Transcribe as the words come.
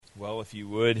Well, if you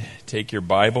would, take your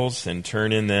Bibles and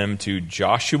turn in them to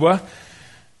Joshua.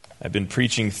 I've been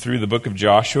preaching through the book of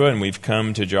Joshua, and we've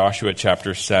come to Joshua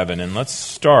chapter 7. And let's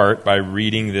start by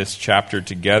reading this chapter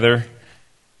together,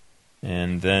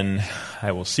 and then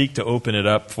I will seek to open it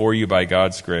up for you by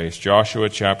God's grace. Joshua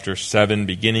chapter 7,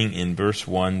 beginning in verse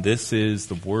 1. This is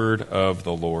the word of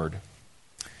the Lord.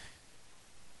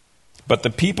 But the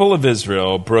people of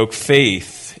Israel broke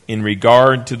faith in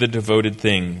regard to the devoted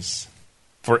things.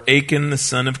 For Achan, the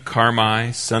son of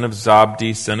Carmi, son of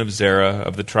Zabdi, son of Zerah,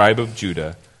 of the tribe of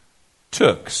Judah,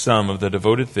 took some of the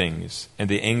devoted things, and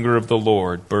the anger of the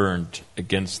Lord burned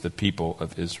against the people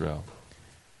of Israel.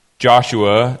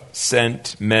 Joshua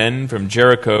sent men from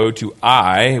Jericho to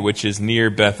Ai, which is near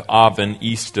Beth Aven,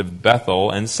 east of Bethel,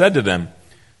 and said to them,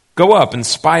 "Go up and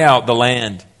spy out the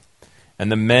land."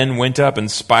 And the men went up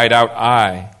and spied out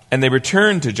Ai. And they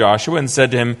returned to Joshua and said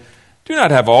to him, "Do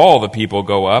not have all the people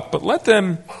go up, but let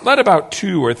about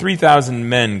 2,000 or 3,000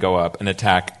 men go up and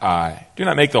attack Ai. Do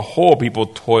not make the whole people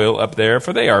toil up there,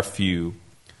 for they are few."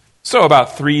 So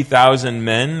about 3,000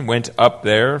 men went up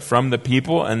there from the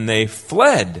people, and they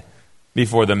fled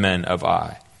before the men of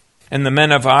Ai. And the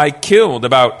men of Ai killed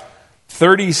about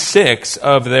 36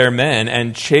 of their men,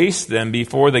 and chased them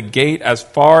before the gate as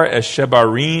far as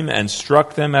Shebarim, and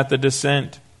struck them at the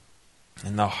descent.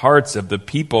 And the hearts of the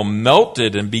people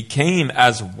melted and became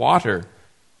as water.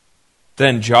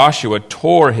 Then Joshua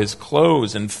tore his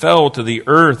clothes and fell to the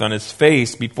earth on his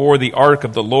face before the ark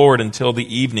of the Lord until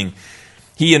the evening,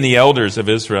 he and the elders of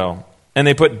Israel. And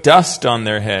they put dust on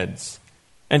their heads.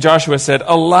 And Joshua said,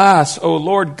 "Alas, O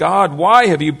Lord God, why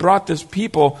have you brought this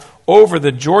people over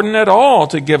the Jordan at all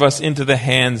to give us into the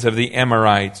hands of the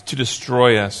Amorites to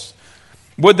destroy us?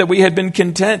 Would that we had been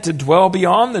content to dwell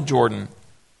beyond the Jordan.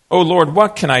 O Lord,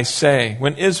 what can I say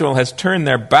when Israel has turned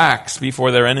their backs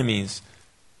before their enemies?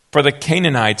 For the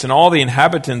Canaanites and all the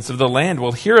inhabitants of the land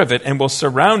will hear of it and will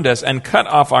surround us and cut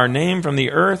off our name from the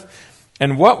earth.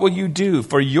 And what will you do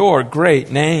for your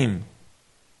great name?"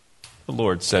 The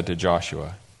Lord said to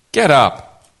Joshua, "Get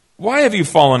up. Why have you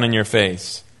fallen on your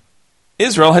face?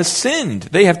 Israel has sinned.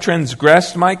 They have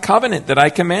transgressed my covenant that I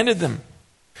commanded them.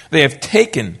 They have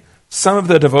taken some of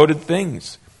the devoted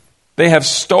things. They have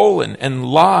stolen and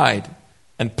lied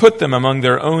and put them among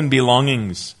their own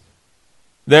belongings.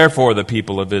 Therefore the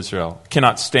people of Israel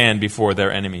cannot stand before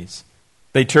their enemies.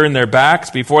 They turn their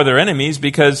backs before their enemies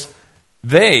because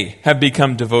they have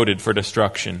become devoted for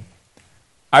destruction.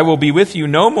 I will be with you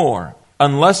no more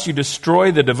unless you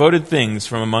destroy the devoted things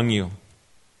from among you.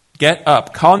 Get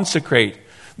up, consecrate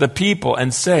the people,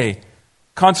 and say,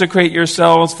 'Consecrate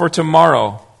yourselves for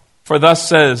tomorrow, for thus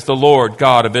says the Lord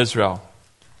God of Israel.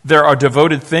 There are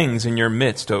devoted things in your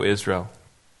midst, O Israel.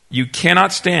 You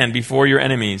cannot stand before your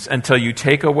enemies until you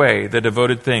take away the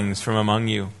devoted things from among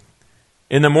you.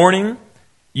 In the morning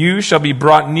you shall be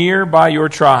brought near by your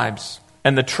tribes,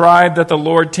 and the tribe that the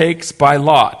Lord takes by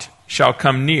lot shall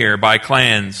come near by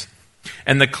clans,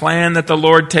 and the clan that the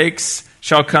Lord takes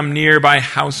shall come near by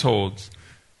households,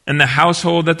 and the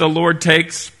household that the Lord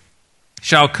takes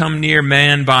shall come near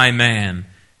man by man,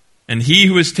 and he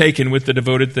who is taken with the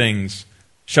devoted things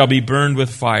shall be burned with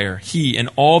fire, he and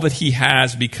all that he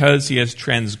has, because he has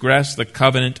transgressed the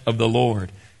covenant of the Lord,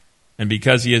 and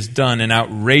because he has done an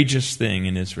outrageous thing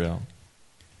in Israel."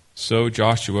 So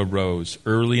Joshua rose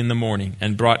early in the morning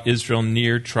and brought Israel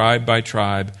near tribe by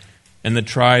tribe, and the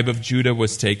tribe of Judah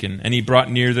was taken, and he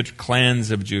brought near the clans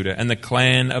of Judah, and the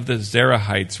clan of the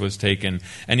Zerahites was taken,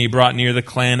 and he brought near the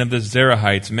clan of the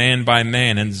Zerahites man by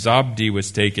man, and Zabdi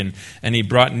was taken, and he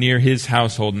brought near his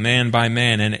household man by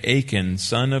man, and Achan,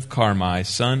 son of Carmi,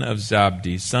 son of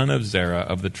Zabdi, son of Zerah,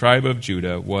 of the tribe of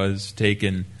Judah, was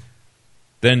taken.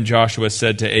 Then Joshua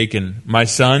said to Achan, "My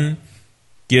son,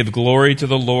 give glory to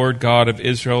the Lord God of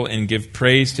Israel, and give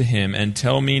praise to him, and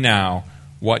tell me now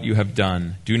what you have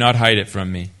done. Do not hide it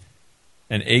from me."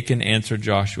 And Achan answered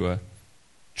Joshua,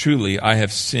 "Truly I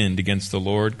have sinned against the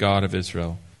Lord God of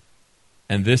Israel.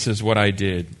 And this is what I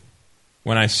did.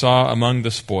 When I saw among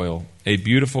the spoil a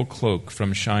beautiful cloak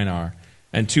from Shinar,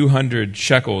 and 200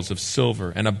 shekels of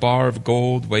silver, and a bar of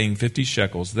gold weighing 50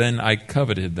 shekels, then I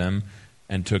coveted them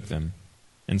and took them.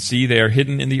 And see, they are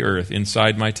hidden in the earth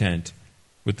inside my tent,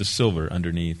 with the silver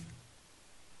underneath."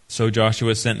 So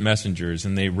Joshua sent messengers,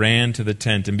 and they ran to the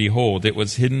tent, and behold, it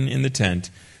was hidden in the tent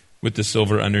with the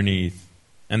silver underneath.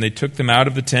 And they took them out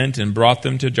of the tent and brought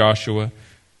them to Joshua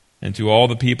and to all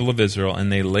the people of Israel,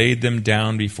 and they laid them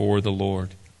down before the Lord.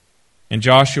 And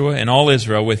Joshua and all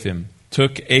Israel with him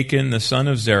took Achan the son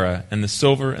of Zerah, and the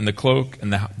silver, and the cloak,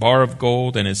 and the bar of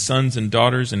gold, and his sons and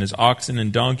daughters, and his oxen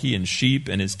and donkey, and sheep,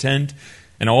 and his tent,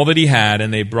 and all that he had,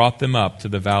 and they brought them up to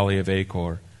the valley of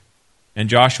Achor. And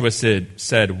Joshua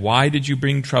said, "Why did you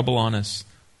bring trouble on us?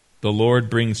 The Lord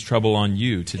brings trouble on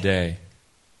you today."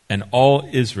 And all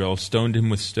Israel stoned him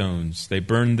with stones. They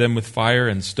burned them with fire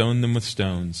and stoned them with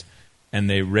stones. And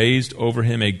they raised over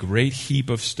him a great heap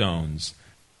of stones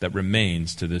that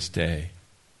remains to this day.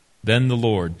 Then the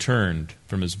Lord turned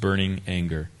from his burning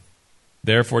anger.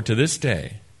 Therefore, to this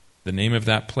day, the name of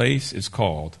that place is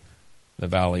called the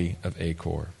Valley of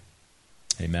Achor.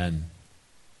 Amen.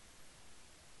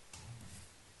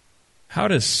 How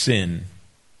does sin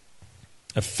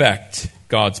affect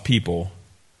God's people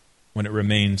when it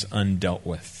remains undealt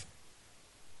with?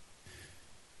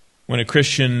 When a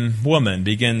Christian woman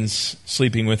begins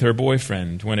sleeping with her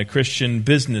boyfriend, when a Christian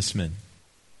businessman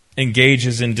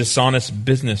engages in dishonest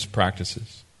business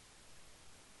practices,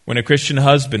 when a Christian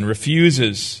husband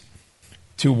refuses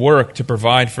to work to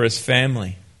provide for his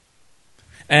family,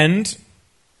 and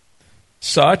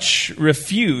such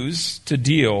refuse to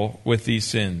deal with these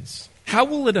sins, how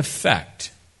will it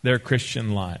affect their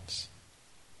Christian lives?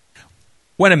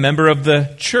 When a member of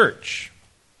the church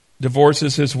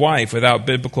divorces his wife without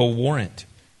biblical warrant,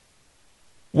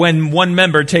 when one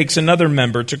member takes another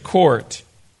member to court,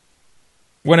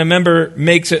 when a member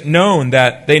makes it known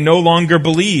that they no longer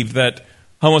believe that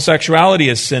homosexuality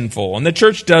is sinful and the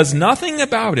church does nothing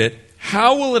about it,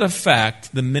 how will it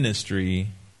affect the ministry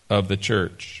of the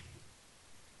church?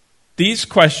 These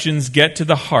questions get to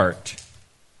the heart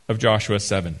of Joshua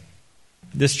 7.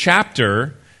 This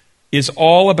chapter is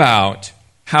all about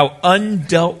how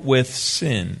undealt with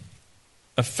sin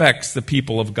affects the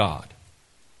people of God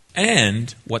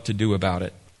and what to do about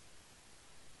it.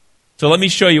 So let me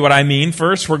show you what I mean.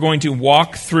 First, we're going to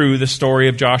walk through the story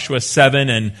of Joshua 7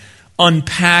 and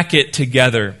unpack it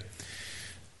together.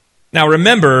 Now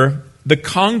remember, the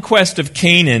conquest of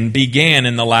Canaan began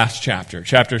in the last chapter,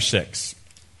 chapter 6.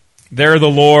 There the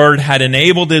Lord had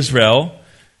enabled Israel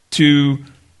to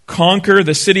conquer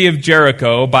the city of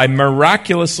Jericho by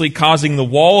miraculously causing the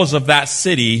walls of that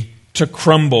city to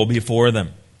crumble before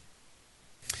them.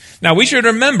 Now we should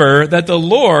remember that the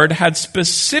Lord had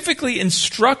specifically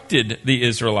instructed the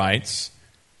Israelites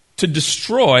to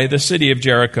destroy the city of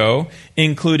Jericho,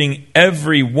 including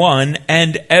everyone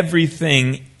and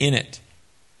everything in it,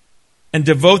 and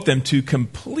devote them to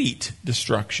complete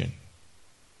destruction.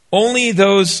 Only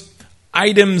those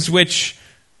items which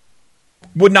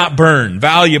would not burn,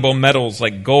 valuable metals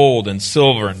like gold and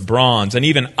silver and bronze and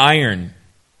even iron,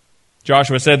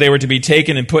 Joshua said they were to be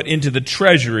taken and put into the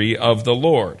treasury of the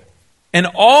Lord. And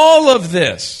all of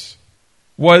this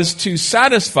was to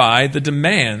satisfy the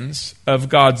demands of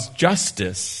God's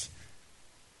justice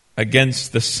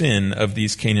against the sin of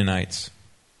these Canaanites.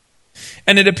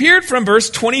 And it appeared from verse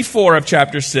 24 of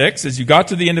chapter 6, as you got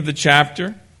to the end of the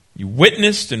chapter, you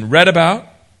witnessed and read about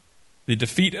the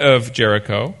defeat of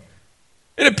Jericho,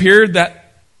 it appeared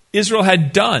that Israel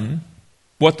had done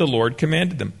what the Lord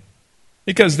commanded them.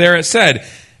 Because there it said,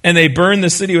 "And they burned the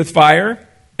city with fire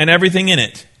and everything in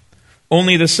it.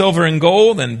 Only the silver and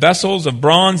gold and vessels of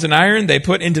bronze and iron they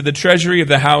put into the treasury of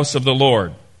the house of the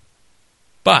Lord."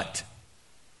 But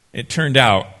it turned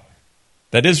out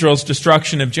that Israel's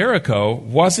destruction of Jericho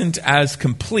wasn't as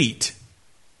complete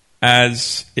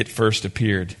as it first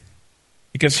appeared.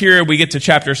 Because here we get to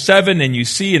chapter 7 and you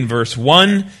see in verse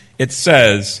 1, it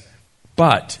says,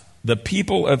 "But the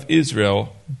people of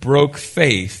Israel broke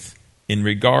faith in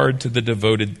regard to the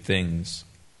devoted things.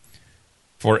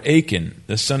 For Achan,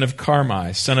 the son of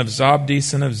Carmi, son of Zabdi,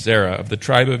 son of Zerah, of the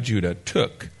tribe of Judah,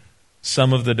 took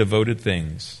some of the devoted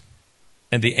things,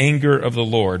 and the anger of the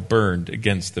Lord burned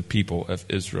against the people of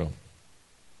Israel."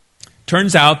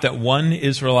 Turns out that one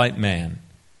Israelite man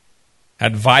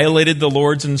had violated the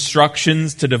Lord's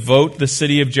instructions to devote the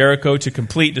city of Jericho to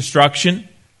complete destruction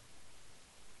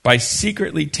by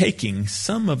secretly taking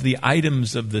some of the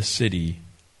items of the city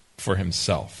for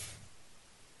himself.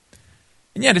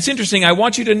 And yet, it's interesting. I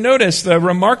want you to notice the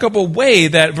remarkable way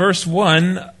that verse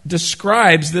 1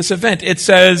 describes this event. It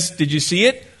says, did you see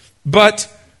it? "But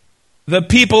the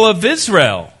people of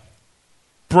Israel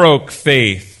broke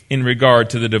faith in regard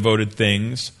to the devoted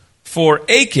things, for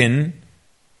Achan,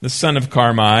 the son of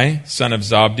Carmi, son of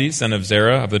Zabdi, son of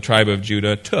Zerah, of the tribe of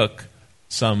Judah, took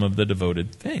some of the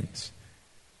devoted things."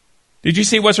 Did you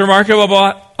see what's remarkable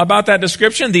about that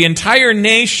description? The entire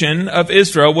nation of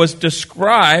Israel was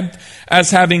described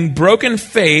as having broken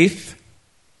faith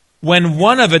when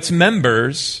one of its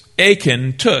members,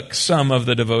 Achan, took some of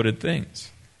the devoted things.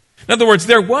 In other words,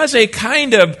 there was a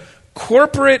kind of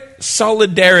corporate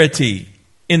solidarity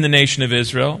in the nation of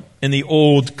Israel, in the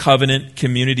old covenant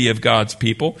community of God's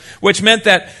people, which meant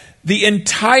that the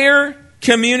entire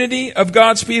community of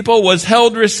God's people was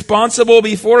held responsible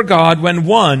before God when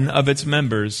one of its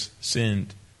members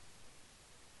sinned.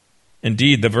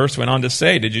 Indeed, the verse went on to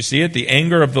say, did you see it? The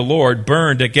anger of the Lord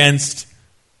burned against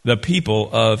the people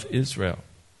of Israel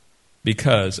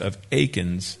because of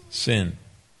Achan's sin.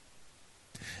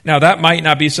 Now, that might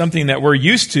not be something that we're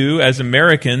used to as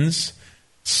Americans,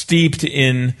 steeped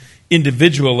in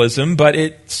individualism, but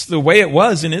it's the way it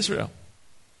was in Israel.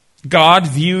 God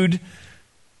viewed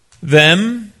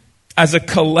them as a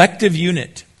collective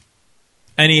unit,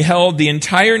 and he held the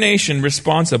entire nation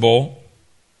responsible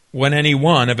when any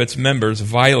one of its members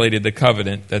violated the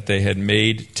covenant that they had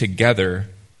made together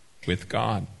with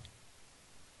God.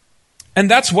 And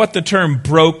that's what the term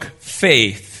broke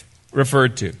faith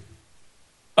referred to.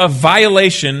 A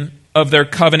violation of their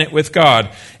covenant with God.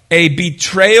 A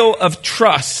betrayal of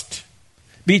trust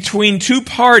between two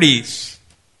parties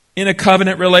in a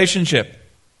covenant relationship.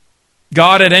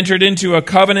 God had entered into a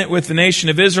covenant with the nation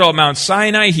of Israel at Mount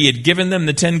Sinai. He had given them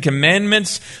the 10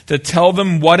 Commandments to tell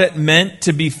them what it meant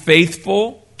to be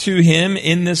faithful to him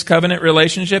in this covenant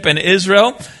relationship. And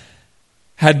Israel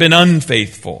had been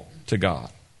unfaithful to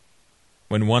God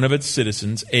when one of its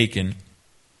citizens, Achan,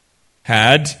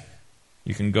 had,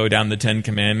 you can go down the 10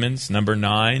 Commandments, number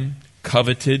 9,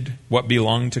 coveted what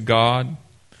belonged to God,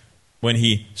 when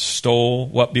he stole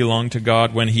what belonged to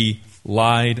God, when he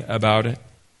lied about it.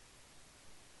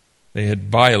 They had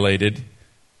violated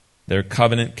their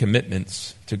covenant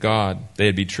commitments to God. They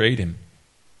had betrayed him.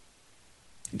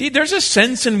 Indeed, there's a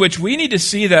sense in which we need to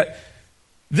see that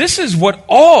this is what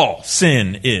all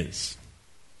sin is.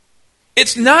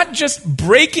 It's not just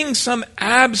breaking some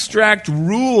abstract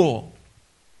rule.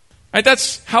 Right?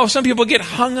 That's how some people get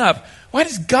hung up. Why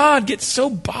does God get so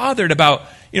bothered about,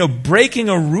 breaking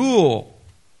a rule?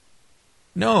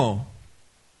 No.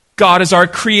 God is our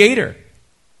creator.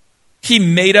 He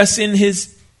made us in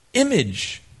his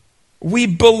image. We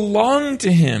belong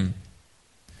to him.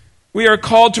 We are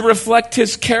called to reflect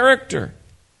his character.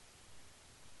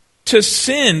 To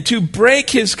sin, to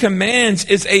break his commands,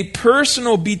 is a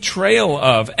personal betrayal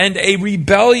of and a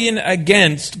rebellion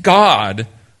against God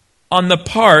on the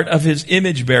part of his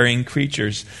image-bearing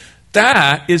creatures.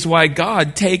 That is why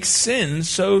God takes sin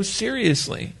so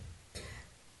seriously.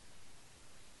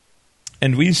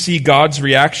 And we see God's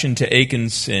reaction to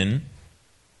Achan's sin,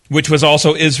 which was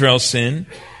also Israel's sin,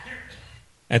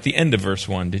 at the end of verse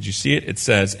 1. Did you see it? It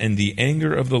says, and the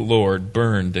anger of the Lord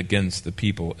burned against the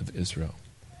people of Israel.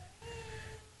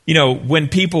 When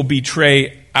people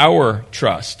betray our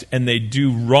trust and they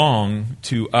do wrong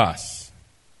to us,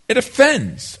 it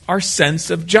offends our sense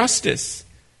of justice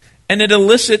and it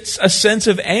elicits a sense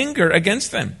of anger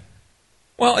against them.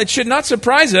 Well, it should not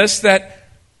surprise us that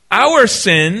our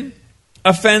sin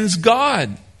offends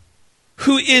God,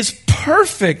 who is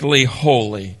perfectly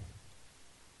holy,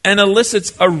 and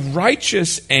elicits a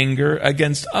righteous anger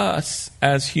against us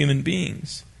as human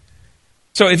beings.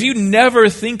 So if you never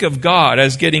think of God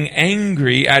as getting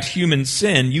angry at human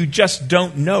sin, you just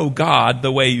don't know God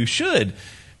the way you should.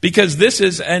 Because this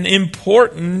is an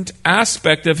important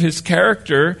aspect of his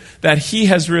character that he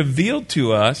has revealed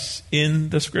to us in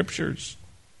the Scriptures.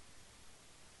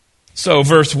 So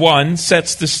verse 1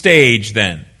 sets the stage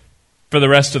then for the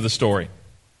rest of the story.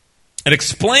 It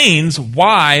explains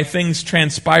why things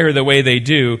transpire the way they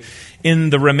do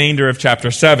in the remainder of chapter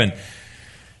 7.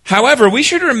 However, we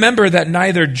should remember that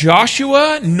neither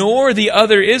Joshua nor the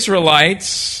other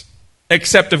Israelites,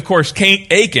 except of course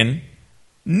Achan,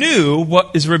 knew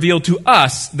what is revealed to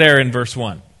us there in verse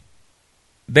 1.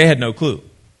 They had no clue.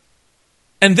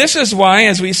 And this is why,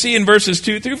 as we see in verses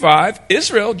 2 through 5,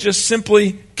 Israel just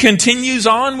simply continues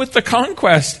on with the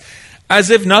conquest as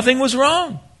if nothing was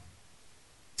wrong.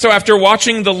 So after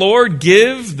watching the Lord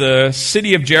give the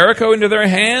city of Jericho into their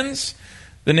hands,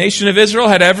 the nation of Israel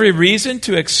had every reason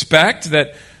to expect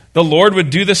that the Lord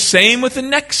would do the same with the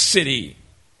next city,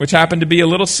 which happened to be a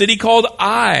little city called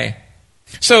Ai.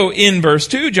 So in verse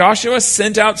 2, Joshua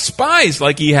sent out spies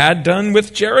like he had done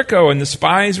with Jericho, and the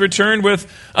spies returned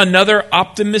with another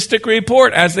optimistic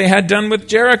report as they had done with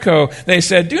Jericho. They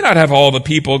said, do not have all the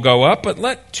people go up, but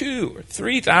let 2,000 or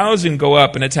 3,000 go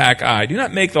up and attack Ai. Do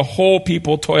not make the whole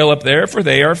people toil up there, for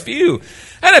they are few.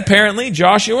 And apparently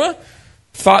Joshua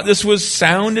thought this was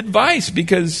sound advice,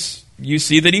 because you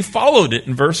see that he followed it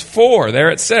in verse 4. There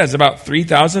it says, about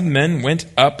 3,000 men went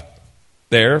up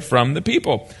there from the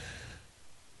people.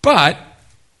 But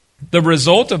the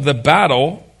result of the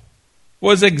battle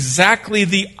was exactly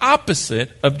the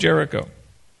opposite of Jericho.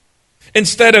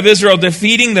 Instead of Israel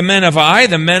defeating the men of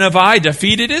Ai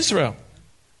defeated Israel.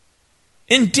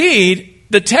 Indeed,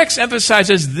 the text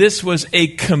emphasizes this was a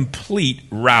complete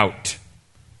rout.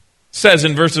 says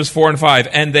in verses 4 and 5,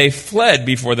 "And they fled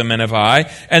before the men of Ai,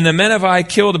 and the men of Ai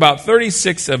killed about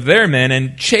 36 of their men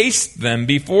and chased them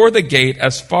before the gate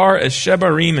as far as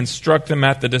Shebarim and struck them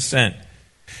at the descent."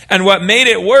 And what made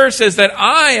it worse is that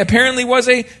Ai apparently was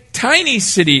a tiny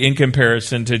city in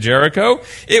comparison to Jericho.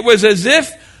 It was as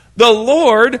if the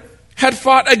Lord had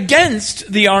fought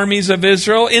against the armies of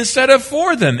Israel instead of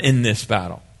for them in this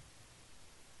battle.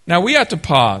 Now we have to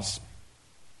pause.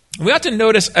 We have to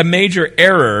notice a major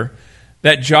error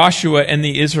that Joshua and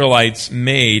the Israelites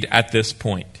made at this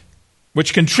point,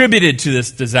 which contributed to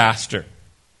this disaster.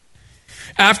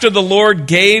 After the Lord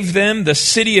gave them the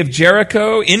city of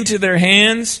Jericho into their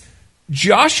hands,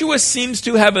 Joshua seems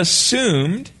to have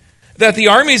assumed that the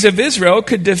armies of Israel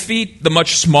could defeat the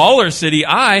much smaller city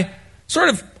Ai sort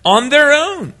of on their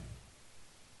own.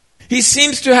 He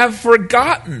seems to have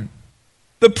forgotten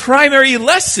the primary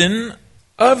lesson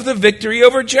of the victory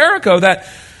over Jericho,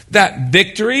 that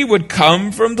victory would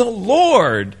come from the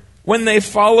Lord when they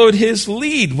followed his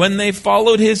lead, when they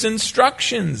followed his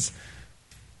instructions.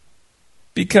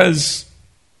 Because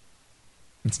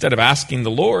instead of asking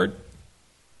the Lord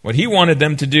what he wanted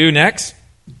them to do next,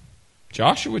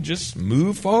 Joshua just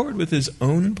moved forward with his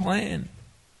own plan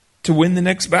to win the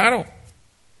next battle.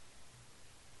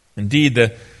 Indeed,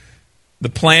 the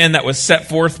plan that was set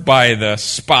forth by the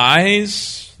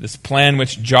spies, this plan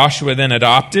which Joshua then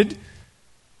adopted,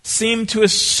 seemed to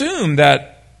assume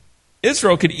that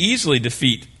Israel could easily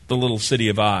defeat the little city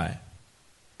of Ai.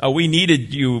 Oh, we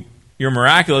needed your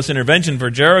miraculous intervention for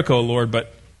Jericho, Lord,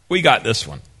 but we got this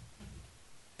one.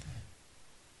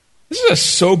 This is a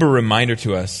sober reminder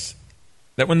to us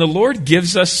that when the Lord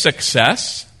gives us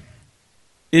success,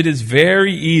 it is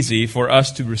very easy for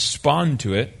us to respond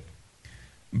to it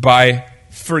by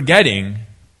forgetting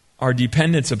our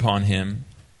dependence upon him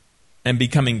and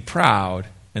becoming proud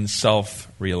and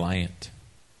self-reliant.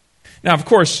 Now, of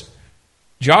course,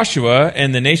 Joshua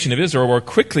and the nation of Israel were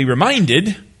quickly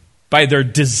reminded by their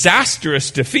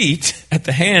disastrous defeat at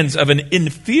the hands of an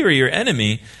inferior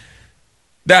enemy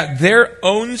that their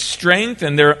own strength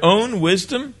and their own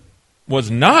wisdom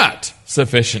was not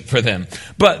sufficient for them,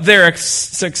 but their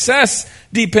success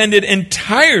depended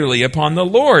entirely upon the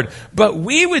Lord. But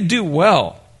we would do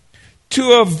well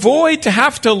to avoid to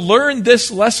have to learn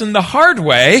this lesson the hard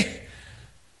way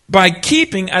by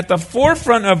keeping at the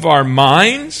forefront of our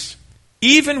minds,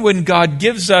 even when God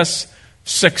gives us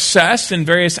success in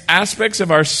various aspects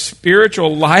of our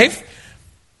spiritual life,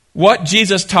 what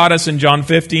Jesus taught us in John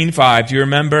 15:5. Do you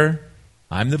remember?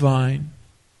 I'm the vine,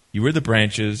 you are the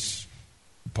branches.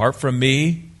 Apart from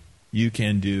me, you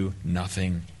can do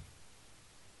nothing.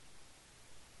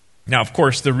 Now, of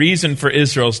course, the reason for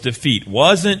Israel's defeat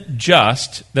wasn't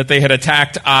just that they had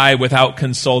attacked Ai without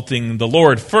consulting the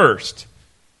Lord first.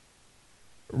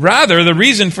 Rather, the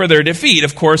reason for their defeat,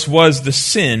 of course, was the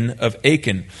sin of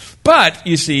Achan. But,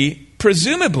 you see,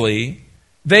 presumably,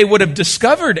 they would have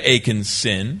discovered Achan's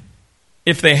sin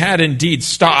if they had indeed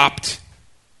stopped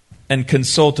and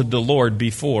consulted the Lord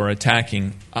before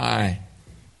attacking Ai.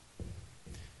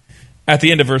 At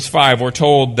the end of verse 5, we're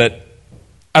told that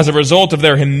as a result of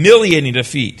their humiliating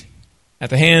defeat at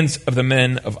the hands of the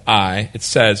men of Ai, it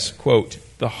says, quote,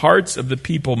 "The hearts of the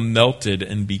people melted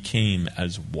and became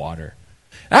as water."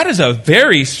 That is a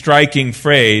very striking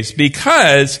phrase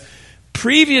because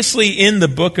previously in the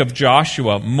book of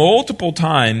Joshua, multiple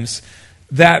times,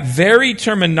 that very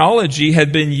terminology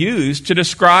had been used to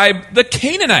describe the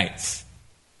Canaanites.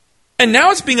 And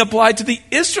now it's being applied to the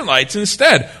Israelites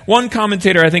instead. One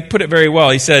commentator, I think, put it very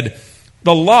well. He said,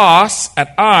 the loss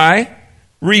at Ai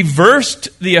reversed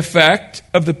the effect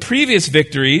of the previous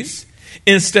victories.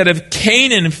 Instead of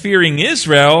Canaan fearing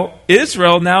Israel,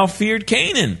 Israel now feared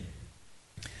Canaan.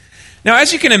 Now,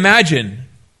 as you can imagine,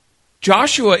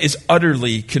 Joshua is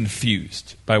utterly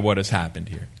confused by what has happened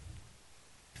here.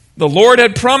 The Lord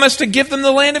had promised to give them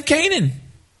the land of Canaan.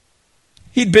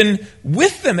 He'd been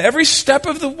with them every step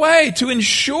of the way to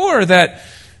ensure that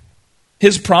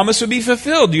his promise would be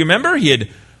fulfilled. Do you remember? He had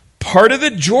parted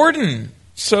the Jordan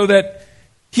so that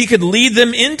he could lead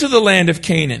them into the land of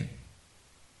Canaan.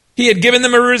 He had given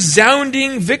them a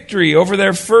resounding victory over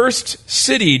their first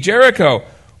city, Jericho.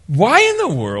 Why in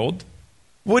the world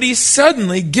would he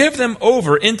suddenly give them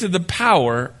over into the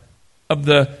power of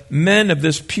the men of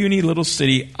this puny little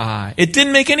city, Ai? It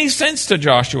didn't make any sense to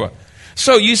Joshua.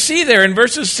 So you see there in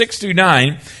verses 6 through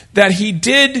 9 that he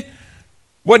did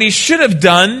what he should have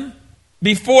done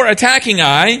before attacking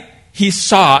Ai. He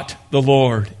sought the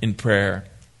Lord in prayer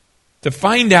to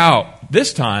find out,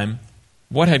 this time,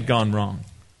 what had gone wrong.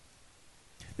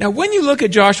 Now, when you look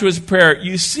at Joshua's prayer,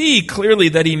 you see clearly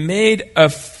that he made a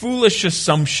foolish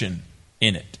assumption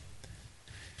in it.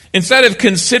 Instead of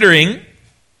considering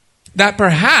that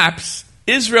perhaps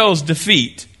Israel's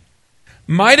defeat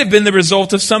might have been the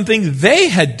result of something they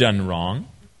had done wrong,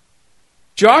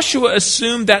 Joshua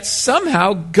assumed that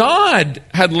somehow God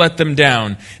had let them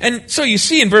down. And so you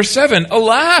see in verse 7,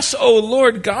 "Alas, O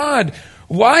Lord God,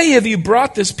 why have you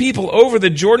brought this people over the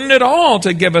Jordan at all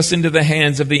to give us into the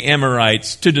hands of the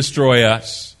Amorites to destroy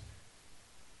us?"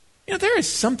 You know, there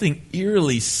is something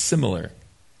eerily similar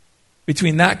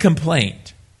between that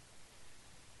complaint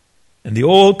and the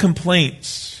old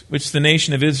complaints which the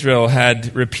nation of Israel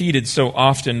had repeated so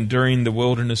often during the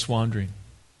wilderness wandering.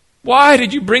 Why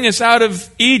did you bring us out of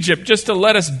Egypt just to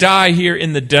let us die here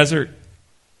in the desert?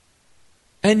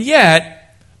 And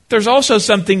yet, there's also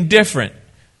something different.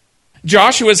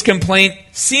 Joshua's complaint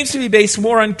seems to be based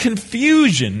more on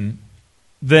confusion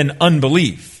than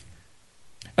unbelief.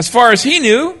 As far as he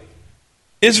knew,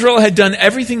 Israel had done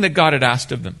everything that God had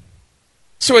asked of them.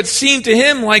 So it seemed to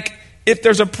him like if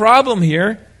there's a problem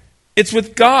here, it's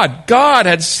with God. God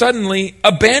had suddenly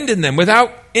abandoned them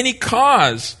without any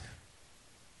cause.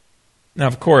 Now,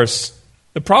 of course,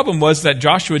 the problem was that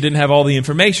Joshua didn't have all the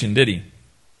information, did he?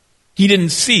 He didn't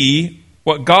see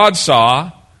what God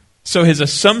saw, so his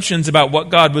assumptions about what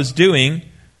God was doing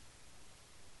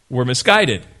were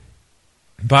misguided.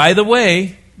 By the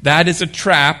way, that is a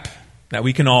trap that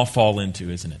we can all fall into,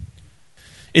 isn't it?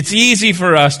 It's easy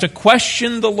for us to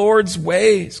question the Lord's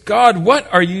ways. God, what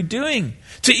are you doing?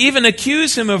 To even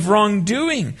accuse him of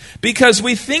wrongdoing, because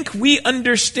we think we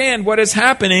understand what is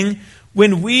happening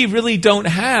when we really don't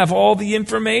have all the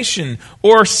information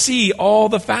or see all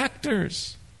the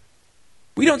factors.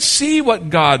 We don't see what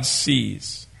God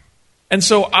sees. And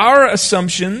so our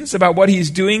assumptions about what he's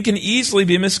doing can easily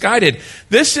be misguided.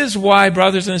 This is why,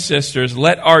 brothers and sisters,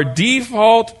 let our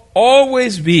default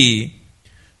always be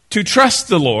to trust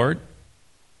the Lord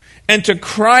and to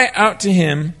cry out to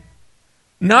him,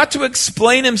 not to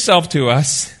explain himself to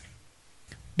us,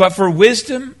 but for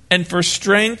wisdom and for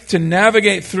strength to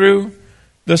navigate through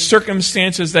the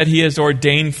circumstances that he has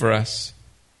ordained for us,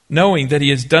 knowing that he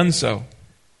has done so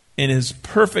in his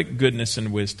perfect goodness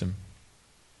and wisdom,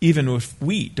 even if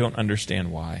we don't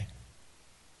understand why.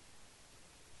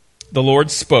 The Lord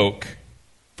spoke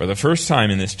for the first time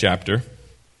in this chapter,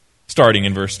 starting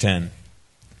in verse 10.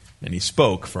 And he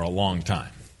spoke for a long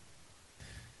time.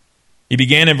 He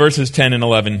began in verses 10 and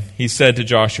 11. He said to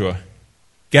Joshua,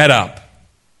 "Get up.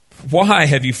 Why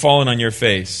have you fallen on your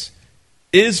face?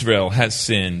 Israel has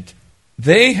sinned.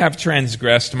 They have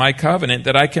transgressed my covenant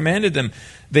that I commanded them.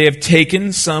 They have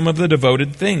taken some of the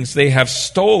devoted things. They have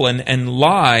stolen and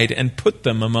lied and put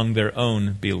them among their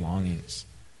own belongings."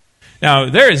 Now,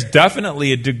 there is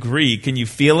definitely a degree, can you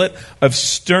feel it, of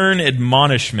stern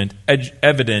admonishment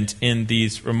evident in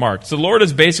these remarks. The Lord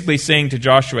is basically saying to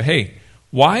Joshua, hey,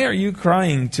 why are you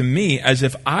crying to me as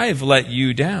if I've let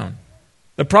you down?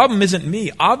 The problem isn't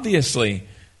me, obviously.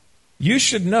 You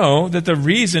should know that the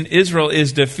reason Israel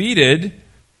is defeated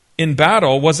in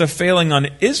battle was a failing on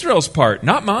Israel's part,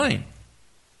 not mine.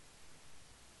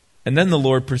 And then the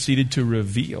Lord proceeded to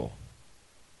reveal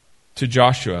to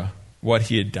Joshua what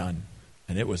he had done.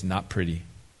 And it was not pretty,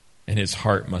 and his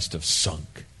heart must have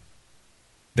sunk.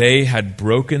 They had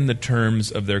broken the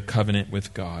terms of their covenant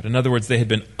with God. In other words, they had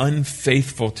been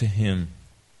unfaithful to him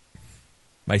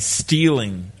by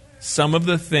stealing some of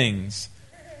the things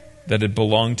that had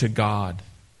belonged to God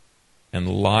and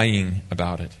lying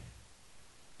about it,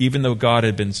 even though God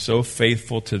had been so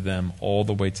faithful to them all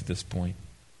the way to this point.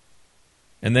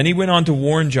 And then he went on to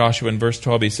warn Joshua in verse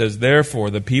 12. He says, "Therefore,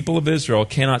 the people of Israel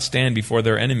cannot stand before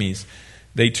their enemies.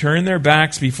 They turn their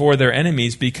backs before their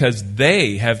enemies because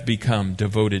they have become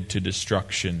devoted to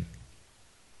destruction.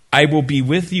 I will be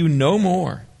with you no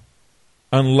more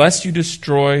unless you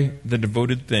destroy the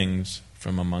devoted things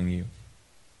from among you."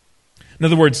 In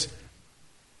other words,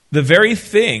 the very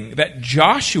thing that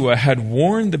Joshua had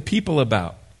warned the people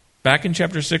about back in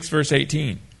chapter 6, verse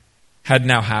 18, had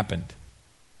now happened.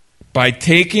 By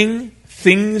taking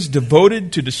things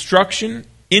devoted to destruction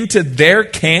into their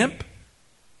camp,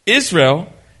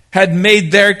 Israel had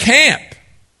made their camp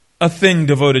a thing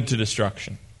devoted to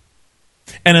destruction.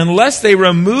 And unless they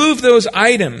remove those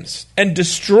items and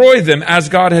destroy them as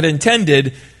God had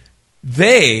intended,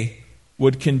 they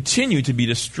would continue to be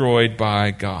destroyed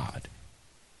by God.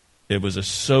 It was a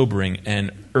sobering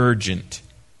and urgent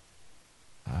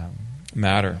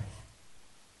matter.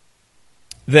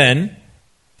 Then,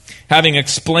 having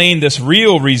explained this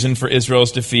real reason for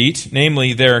Israel's defeat,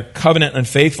 namely their covenant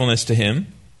unfaithfulness to him,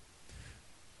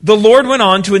 the Lord went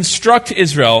on to instruct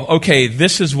Israel, okay,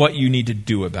 this is what you need to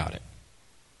do about it.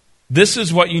 This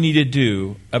is what you need to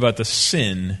do about the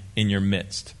sin in your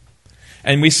midst.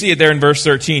 And we see it there in verse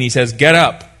 13. He says, "Get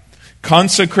up,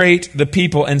 consecrate the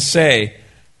people, and say,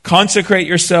 'Consecrate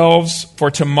yourselves for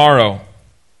tomorrow.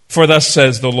 For thus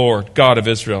says the Lord, God of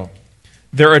Israel,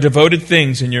 there are devoted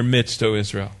things in your midst, O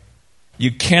Israel.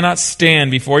 You cannot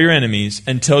stand before your enemies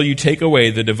until you take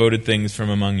away the devoted things from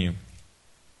among you.'"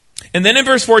 And then in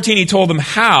verse 14, he told them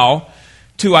how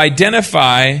to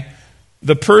identify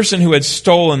the person who had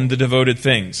stolen the devoted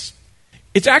things.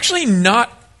 It's actually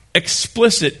not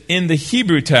explicit in the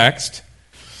Hebrew text,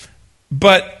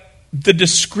 but the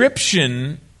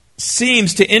description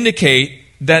seems to indicate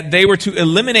that they were to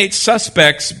eliminate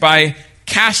suspects by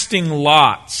casting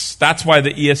lots. That's why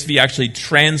the ESV actually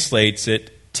translates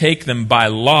it, "take them by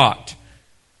lot."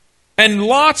 And casting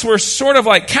lots was sort of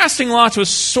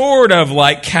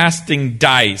like casting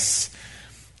dice.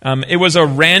 It was a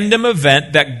random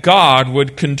event that God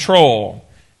would control.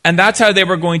 And that's how they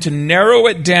were going to narrow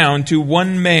it down to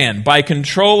one man. By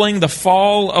controlling the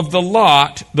fall of the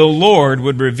lot, the Lord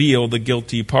would reveal the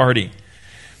guilty party.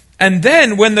 And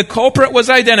then when the culprit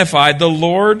was identified, the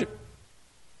Lord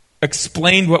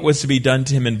explained what was to be done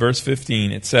to him in verse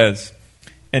 15. It says,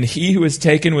 "And he who is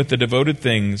taken with the devoted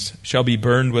things shall be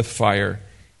burned with fire,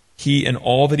 he and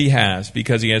all that he has,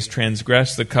 because he has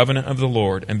transgressed the covenant of the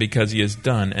Lord, and because he has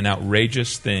done an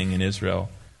outrageous thing in Israel."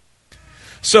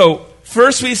 So,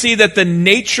 first we see that the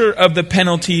nature of the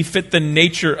penalty fit the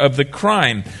nature of the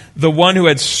crime. The one who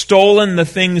had stolen the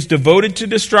things devoted to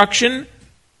destruction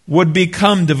would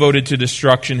become devoted to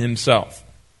destruction himself.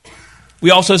 We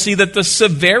also see that the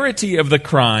severity of the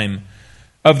crime,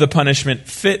 of the punishment,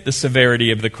 fit the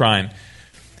severity of the crime.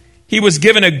 He was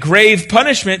given a grave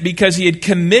punishment because he had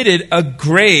committed a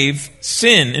grave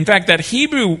sin. In fact, that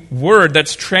Hebrew word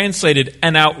that's translated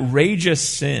an outrageous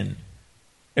sin,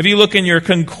 if you look in your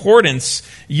concordance,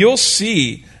 you'll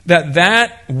see that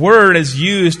that word is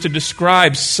used to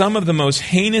describe some of the most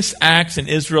heinous acts in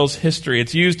Israel's history.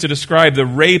 It's used to describe the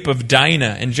rape of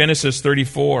Dinah in Genesis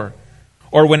 34,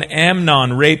 or when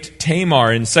Amnon raped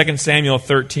Tamar in 2 Samuel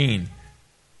 13.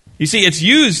 You see, it's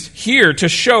used here to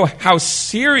show how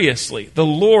seriously the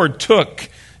Lord took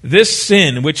this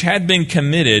sin which had been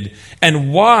committed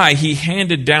and why he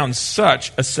handed down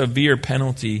such a severe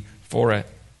penalty for it.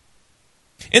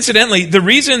 Incidentally, the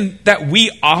reason that we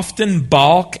often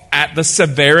balk at the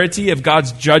severity of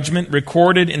God's judgment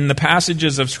recorded in the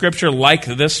passages of Scripture like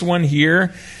this one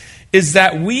here is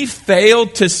that we fail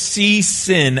to see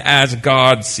sin as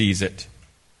God sees it.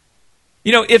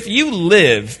 You know, if you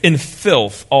live in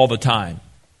filth all the time,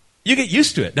 you get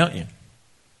used to it, don't you?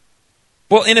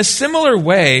 Well, in a similar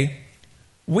way,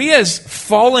 we as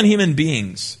fallen human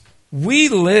beings, we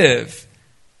live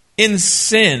in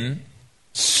sin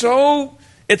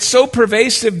it's so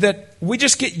pervasive that we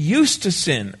just get used to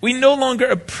sin. We no longer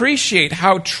appreciate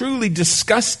how truly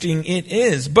disgusting it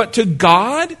is. But to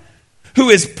God, who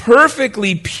is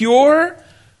perfectly pure,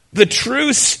 the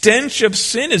true stench of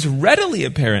sin is readily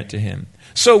apparent to him.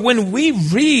 So when we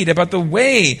read about the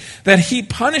way that he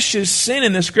punishes sin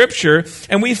in the Scripture,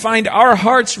 and we find our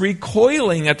hearts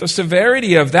recoiling at the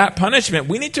severity of that punishment,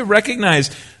 we need to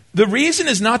recognize the reason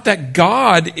is not that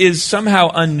God is somehow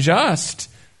unjust,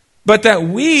 but that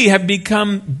we have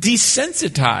become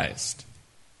desensitized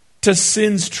to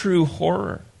sin's true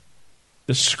horror.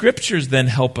 The Scriptures then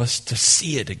help us to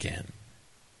see it again.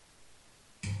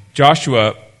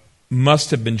 Joshua must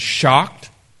have been shocked.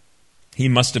 He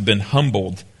must have been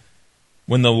humbled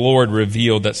when the Lord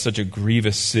revealed that such a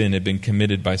grievous sin had been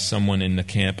committed by someone in the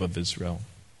camp of Israel.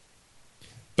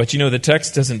 But you know, the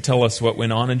text doesn't tell us what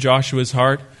went on in Joshua's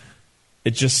heart.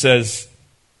 It just says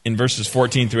in verses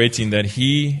 14 through 18 that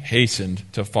he hastened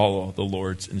to follow the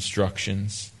Lord's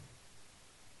instructions,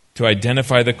 to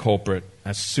identify the culprit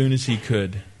as soon as he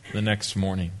could the next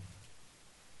morning.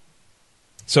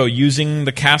 So using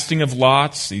the casting of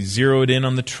lots, he zeroed in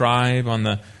on the tribe, on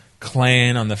the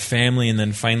clan, on the family, and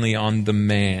then finally on the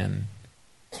man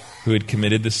who had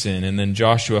committed the sin. And then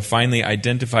Joshua finally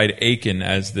identified Achan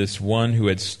as this one who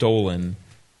had stolen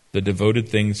the devoted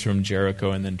things from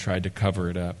Jericho and then tried to cover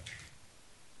it up.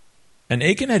 And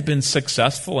Achan had been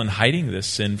successful in hiding this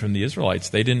sin from the Israelites.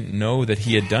 They didn't know that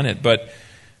he had done it. But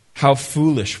how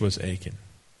foolish was Achan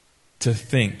to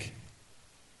think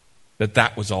that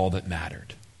that was all that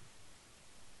mattered.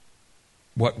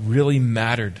 What really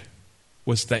mattered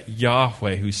was that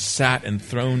Yahweh, who sat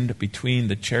enthroned between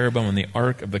the cherubim and the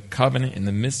ark of the covenant in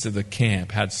the midst of the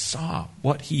camp, had saw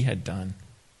what he had done.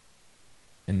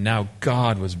 And now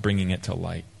God was bringing it to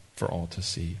light for all to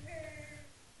see.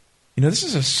 You know, this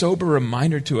is a sober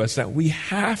reminder to us that we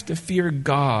have to fear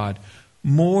God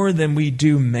more than we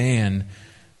do man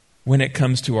when it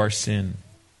comes to our sin.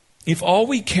 If all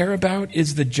we care about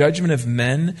is the judgment of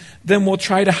men, then we'll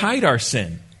try to hide our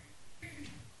sin.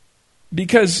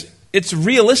 Because it's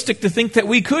realistic to think that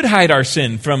we could hide our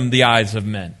sin from the eyes of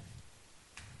men.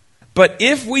 But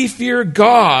if we fear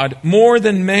God more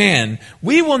than man,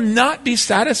 we will not be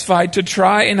satisfied to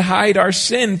try and hide our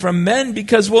sin from men,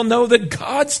 because we'll know that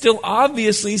God still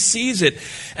obviously sees it.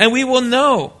 And we will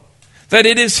know that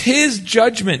it is His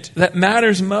judgment that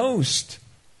matters most.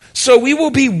 So we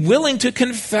will be willing to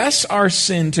confess our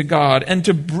sin to God and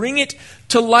to bring it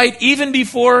to light even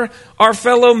before our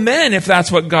fellow men, if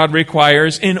that's what God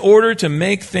requires, in order to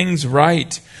make things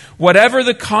right. Whatever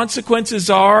the consequences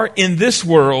are in this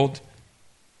world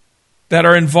that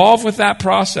are involved with that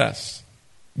process,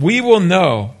 we will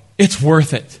know it's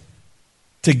worth it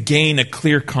to gain a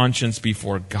clear conscience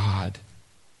before God.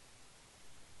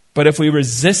 But if we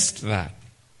resist that,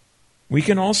 we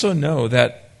can also know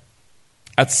that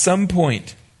at some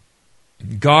point,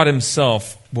 God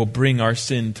Himself will bring our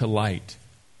sin to light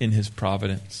in His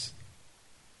providence.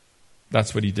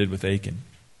 That's what He did with Achan.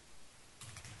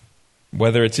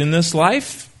 Whether it's in this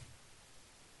life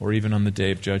or even on the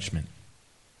day of judgment.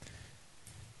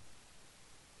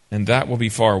 And that will be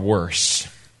far worse.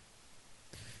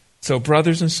 So,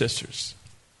 brothers and sisters,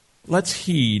 let's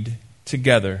heed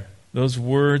together those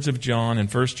words of John in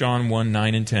 1 John 1,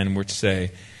 9 and 10, which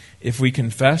say, if we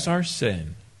confess our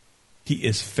sin, He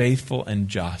is faithful and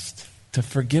just to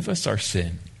forgive us our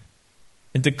sin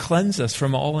and to cleanse us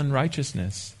from all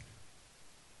unrighteousness.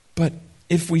 But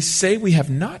if we say we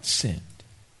have not sinned,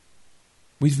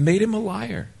 we've made Him a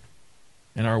liar,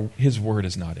 and His word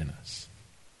is not in us.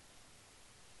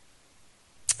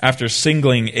 After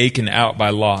singling Achan out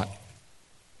by lot,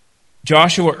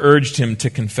 Joshua urged him to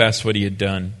confess what he had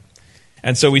done.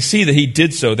 And so we see that he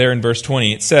did so there in verse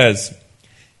 20. It says,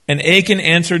 and Achan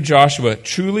answered Joshua,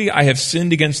 truly I have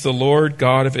sinned against the Lord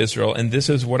God of Israel, and this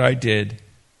is what I did.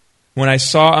 When I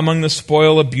saw among the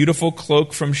spoil a beautiful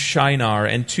cloak from Shinar,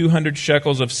 and 200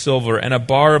 shekels of silver, and a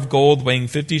bar of gold weighing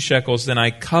 50 shekels, then I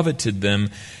coveted them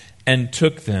and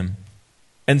took them.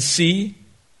 And see,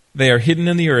 they are hidden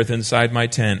in the earth inside my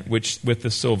tent, which with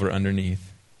the silver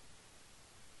underneath.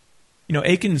 You know,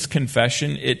 Achan's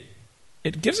confession,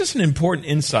 it gives us an important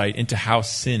insight into how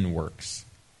sin works.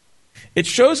 It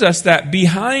shows us that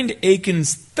behind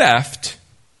Achan's theft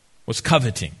was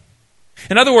coveting.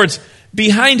 In other words,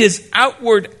 behind his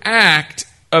outward act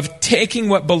of taking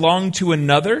what belonged to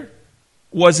another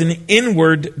was an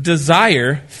inward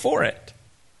desire for it.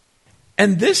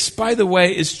 And this, by the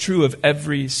way, is true of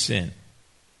every sin.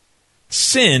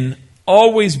 Sin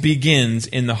always begins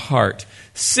in the heart.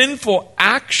 Sinful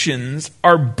actions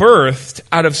are birthed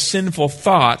out of sinful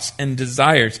thoughts and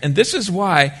desires. And this is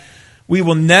why we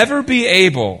will never be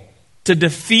able to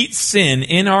defeat sin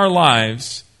in our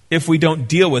lives if we don't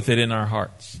deal with it in our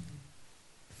hearts.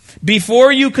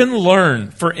 Before you can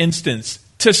learn, for instance,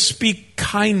 to speak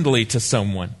kindly to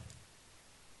someone,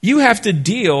 you have to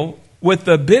deal with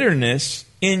the bitterness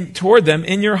toward them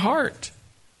in your heart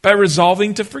by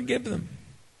resolving to forgive them.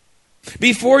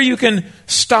 Before you can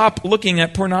stop looking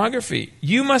at pornography,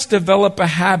 you must develop a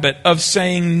habit of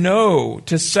saying no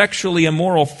to sexually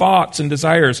immoral thoughts and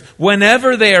desires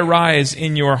whenever they arise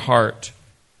in your heart,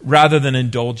 rather than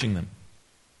indulging them.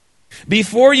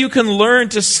 Before you can learn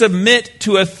to submit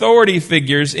to authority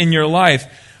figures in your life,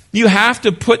 you have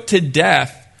to put to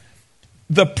death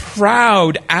the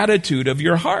proud attitude of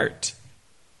your heart.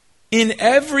 In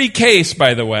every case,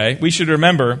 by the way, we should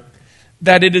remember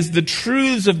that it is the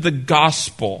truths of the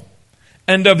gospel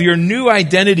and of your new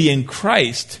identity in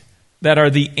Christ that are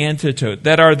the antidote,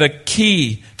 that are the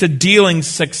key to dealing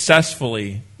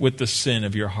successfully with the sin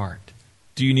of your heart.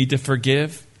 Do you need to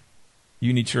forgive?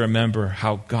 You need to remember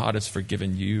how God has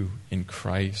forgiven you in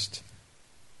Christ.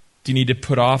 Do you need to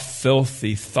put off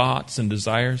filthy thoughts and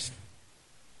desires?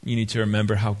 You need to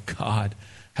remember how God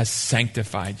has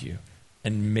sanctified you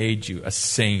and made you a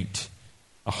saint,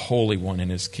 a holy one in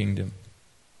His kingdom.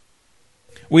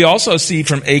 We also see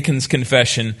from Achan's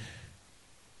confession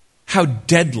how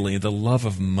deadly the love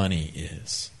of money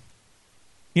is.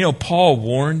 You know, Paul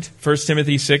warned, 1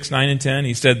 Timothy 6, 9 and 10,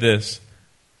 he said this,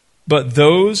 but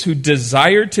those who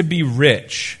desire to be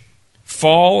rich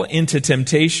fall into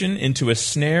temptation, into a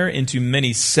snare, into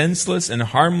many senseless and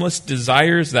harmless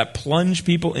desires that plunge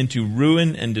people into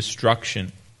ruin and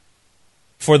destruction.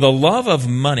 For the love of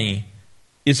money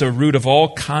is a root of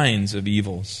all kinds of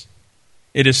evils.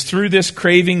 It is through this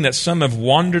craving that some have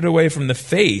wandered away from the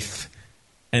faith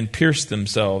and pierced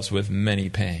themselves with many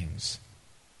pangs.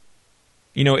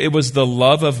 You know, it was the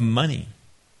love of money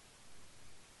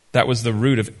that was the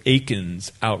root of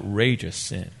Achan's outrageous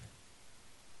sin.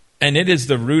 And it is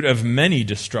the root of many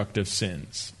destructive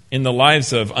sins in the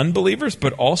lives of unbelievers,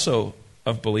 but also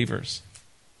of believers.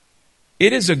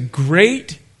 It is a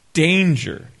great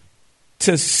danger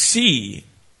to see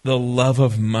the love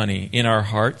of money in our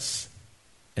hearts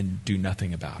and do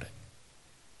nothing about it.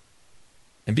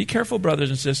 And be careful, brothers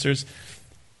and sisters.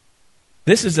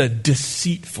 This is a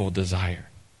deceitful desire.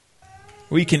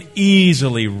 We can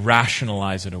easily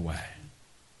rationalize it away.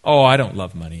 Oh, I don't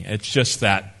love money. It's just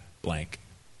that blank.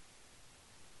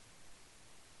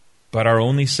 But our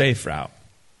only safe route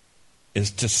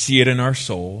is to see it in our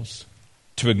souls,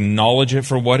 to acknowledge it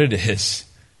for what it is,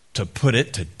 to put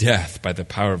it to death by the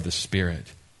power of the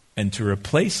Spirit, and to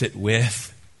replace it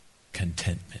with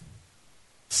contentment,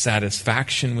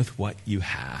 satisfaction with what you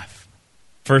have.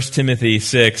 1 Timothy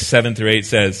 6, 7 through 8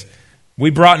 says, "We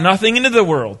brought nothing into the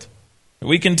world.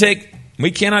 We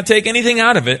cannot take anything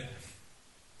out of it.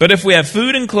 But if we have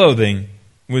food and clothing,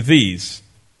 with these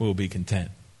we'll be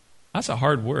content." That's a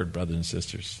hard word, brothers and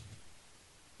sisters.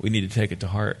 We need to take it to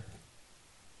heart.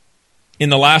 In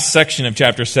the last section of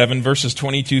chapter 7, verses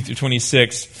 22 through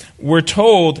 26, we're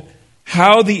told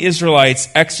how the Israelites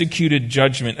executed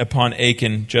judgment upon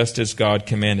Achan just as God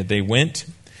commanded. They went,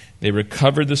 they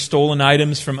recovered the stolen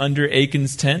items from under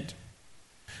Achan's tent.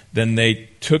 Then they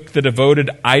took the devoted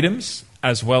items,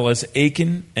 as well as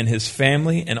Achan and his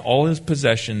family and all his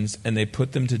possessions, and they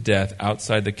put them to death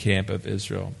outside the camp of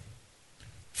Israel.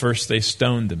 First they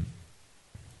stoned them,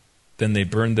 then they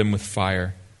burned them with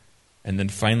fire, and then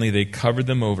finally they covered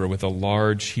them over with a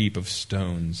large heap of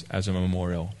stones as a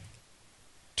memorial,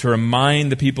 to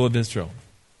remind the people of Israel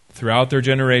throughout their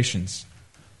generations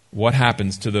what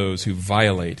happens to those who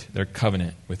violate their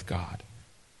covenant with God.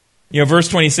 Verse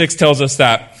 26 tells us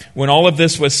that when all of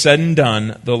this was said and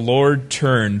done, the Lord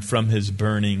turned from his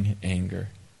burning anger.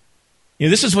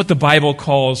 This is what the Bible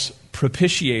calls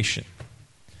propitiation.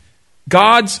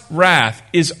 God's wrath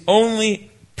is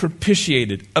only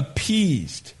propitiated,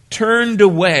 appeased, turned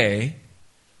away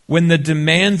when the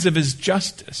demands of his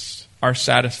justice are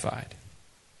satisfied.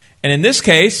 And in this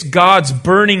case, God's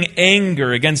burning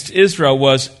anger against Israel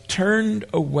was turned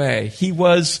away. He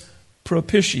was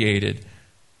propitiated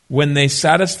when they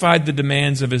satisfied the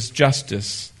demands of his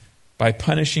justice by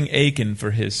punishing Achan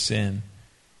for his sin.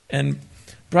 And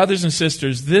brothers and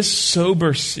sisters, this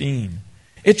sober scene,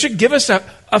 it should give us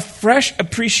a fresh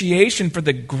appreciation for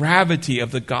the gravity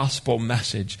of the gospel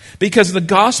message, because the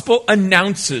gospel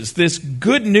announces this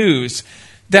good news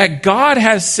that God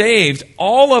has saved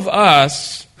all of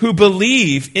us who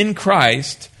believe in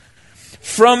Christ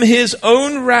from his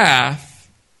own wrath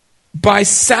by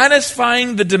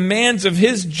satisfying the demands of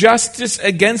his justice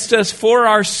against us for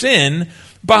our sin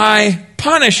by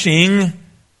punishing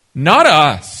not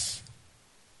us,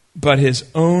 but his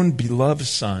own beloved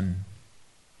Son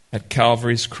at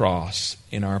Calvary's cross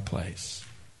in our place.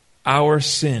 Our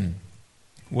sin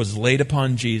was laid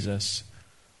upon Jesus,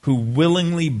 who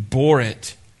willingly bore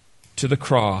it to the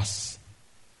cross,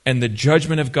 and the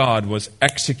judgment of God was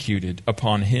executed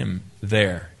upon him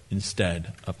there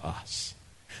instead of us.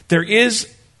 There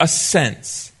is a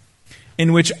sense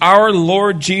in which our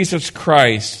Lord Jesus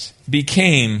Christ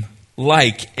became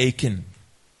like Achan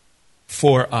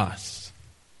for us,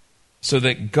 so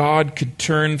that God could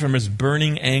turn from his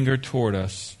burning anger toward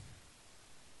us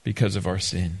because of our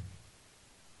sin.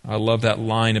 I love that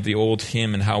line of the old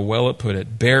hymn and how well it put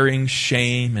it. "Bearing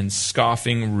shame and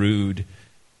scoffing rude,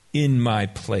 in my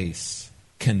place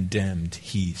condemned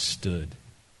he stood.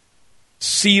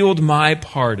 Sealed my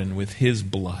pardon with his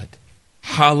blood.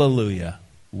 Hallelujah,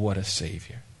 what a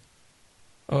Savior."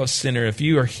 Oh, sinner, if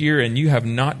you are here and you have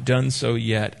not done so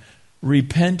yet,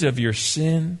 repent of your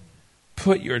sin.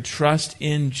 Put your trust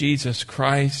in Jesus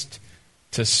Christ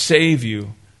to save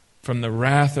you from the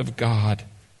wrath of God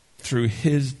through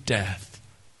his death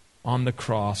on the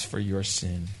cross for your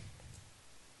sin.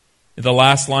 The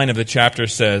last line of the chapter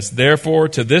says, "Therefore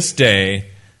to this day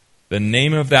the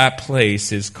name of that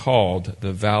place is called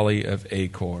the Valley of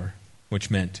Achor," which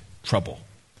meant trouble.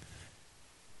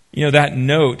 That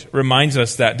note reminds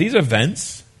us that these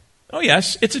events, oh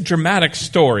yes, it's a dramatic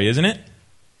story, isn't it?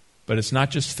 But it's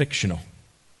not just fictional.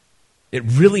 It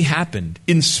really happened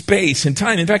in space and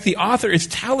time. In fact, the author is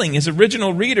telling his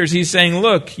original readers, he's saying,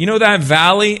 look, that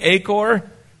valley,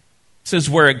 Achor? This is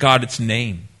where it got its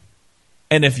name.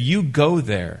 And if you go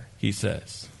there, he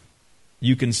says,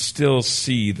 you can still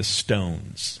see the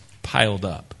stones piled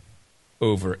up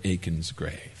over Achan's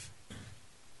grave.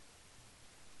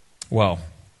 Well,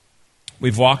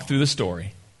 we've walked through the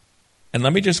story. And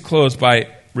let me just close by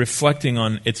reflecting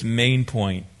on its main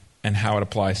point and how it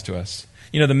applies to us.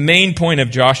 The main point of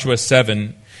Joshua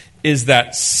 7 is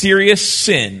that serious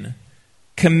sin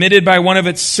committed by one of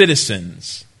its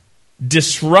citizens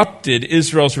disrupted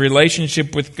Israel's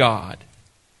relationship with God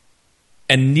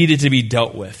and needed to be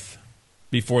dealt with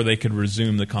before they could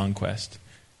resume the conquest.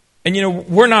 And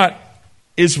we're not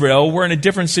Israel, we're in a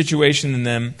different situation than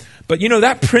them, but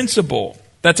that principle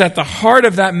that's at the heart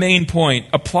of that main point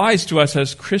applies to us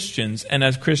as Christians and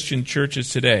as Christian churches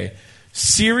today.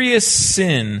 Serious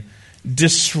sin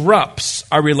disrupts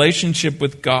our relationship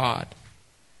with God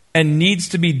and needs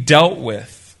to be dealt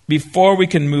with before we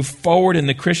can move forward in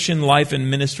the Christian life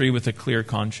and ministry with a clear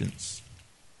conscience.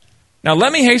 Now,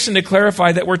 let me hasten to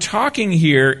clarify that we're talking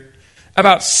here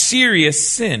about serious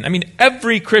sin. I mean,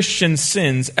 every Christian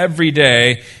sins every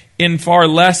day in far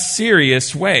less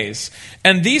serious ways.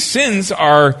 And these sins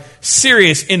are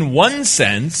serious in one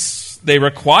sense. They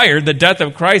require the death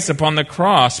of Christ upon the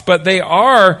cross, but they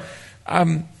are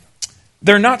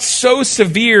they're not so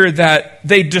severe that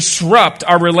they disrupt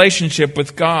our relationship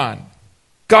with God.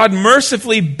 God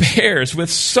mercifully bears with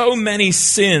so many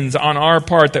sins on our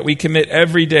part that we commit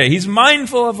every day. He's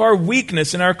mindful of our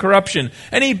weakness and our corruption,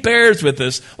 and He bears with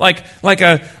us like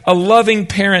a loving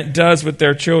parent does with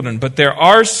their children. But there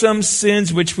are some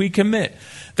sins which we commit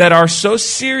that are so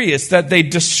serious that they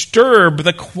disturb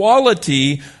the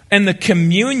quality and the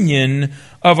communion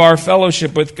of our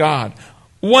fellowship with God.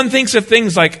 One thinks of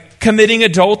things like committing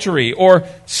adultery or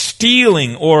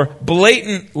stealing or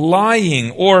blatant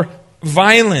lying or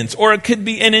violence, or it could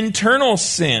be an internal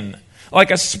sin, like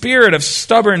a spirit of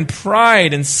stubborn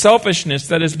pride and selfishness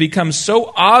that has become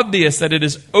so obvious that it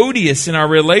is odious in our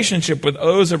relationship with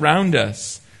those around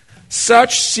us.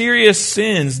 Such serious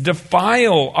sins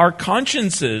defile our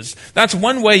consciences. That's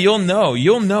one way you'll know.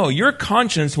 Your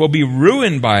conscience will be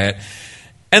ruined by it.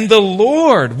 And the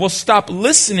Lord will stop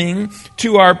listening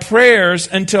to our prayers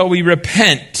until we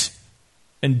repent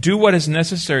and do what is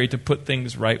necessary to put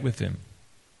things right with Him.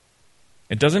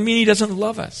 It doesn't mean He doesn't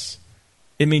love us.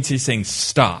 It means He's saying,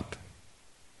 stop.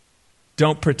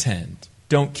 Don't pretend.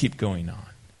 Don't keep going on.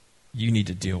 You need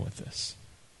to deal with this.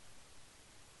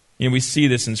 We see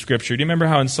this in Scripture. Do you remember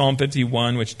how in Psalm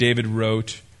 51, which David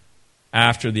wrote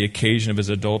after the occasion of his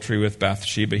adultery with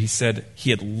Bathsheba, he said he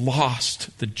had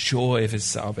lost the joy of his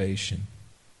salvation.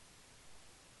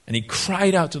 And he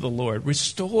cried out to the Lord,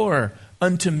 restore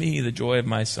unto me the joy of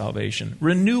my salvation.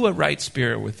 Renew a right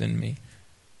spirit within me.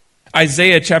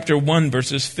 Isaiah chapter 1,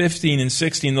 verses 15 and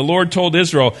 16, the Lord told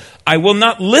Israel, I will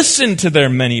not listen to their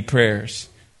many prayers,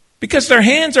 because their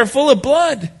hands are full of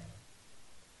blood.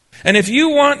 And if you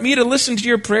want me to listen to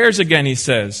your prayers again, He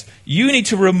says, you need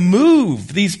to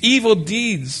remove these evil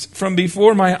deeds from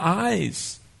before my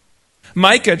eyes.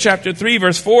 Micah chapter 3,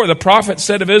 verse 4, the prophet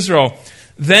said of Israel,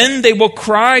 then they will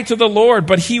cry to the Lord,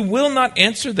 but He will not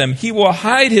answer them. He will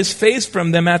hide His face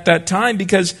from them at that time,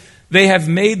 because they have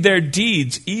made their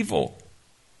deeds evil.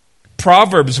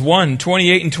 Proverbs 1,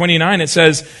 28 and 29, it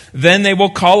says, then they will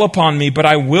call upon me, but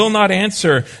I will not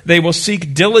answer. They will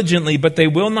seek diligently, but they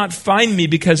will not find me,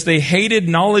 because they hated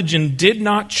knowledge and did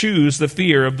not choose the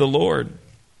fear of the Lord.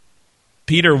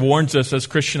 Peter warns us as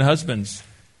Christian husbands,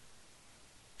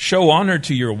 show honor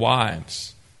to your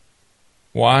wives.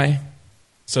 Why?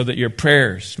 So that your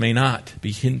prayers may not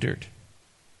be hindered.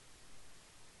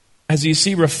 As you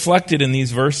see reflected in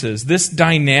these verses, this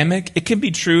dynamic, it can be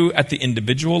true at the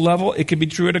individual level, it can be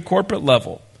true at a corporate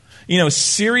level.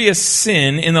 Serious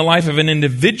sin in the life of an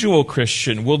individual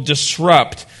Christian will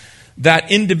disrupt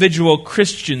that individual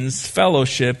Christian's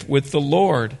fellowship with the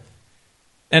Lord.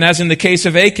 And as in the case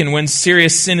of Achan, when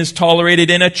serious sin is tolerated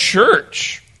in a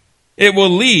church, it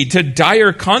will lead to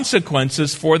dire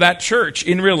consequences for that church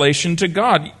in relation to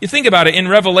God. You think about it in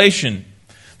Revelation,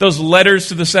 those letters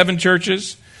to the 7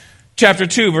 churches, Chapter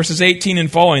 2, verses 18 and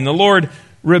following, the Lord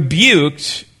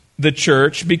rebuked the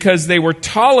church because they were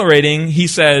tolerating, He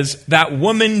says, that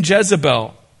woman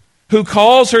Jezebel, who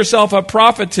calls herself a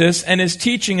prophetess and is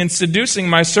teaching and seducing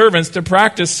my servants to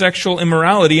practice sexual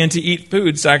immorality and to eat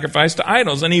food sacrificed to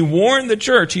idols. And He warned the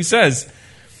church, He says,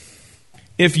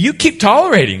 if you keep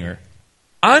tolerating her,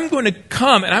 I'm going to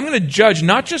come and I'm going to judge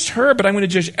not just her, but I'm going to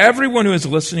judge everyone who is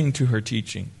listening to her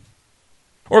teaching.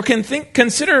 Or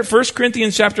consider 1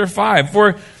 Corinthians chapter 5,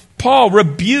 where Paul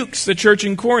rebukes the church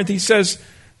in Corinth. He says,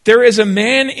 there is a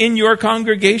man in your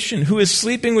congregation who is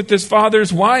sleeping with his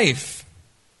father's wife.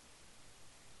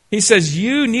 He says,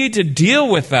 you need to deal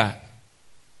with that.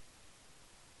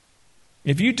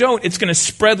 If you don't, it's going to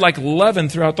spread like leaven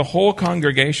throughout the whole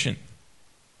congregation.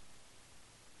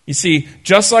 You see,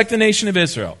 just like the nation of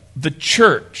Israel, the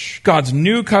church, God's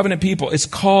new covenant people, is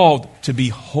called to be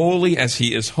holy as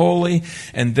He is holy,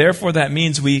 and therefore that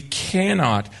means we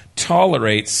cannot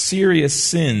tolerate serious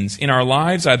sins in our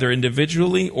lives, either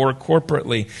individually or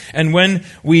corporately. And when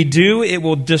we do, it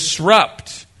will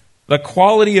disrupt the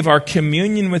quality of our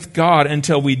communion with God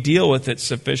until we deal with it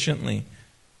sufficiently.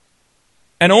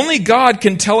 And only God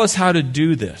can tell us how to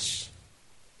do this,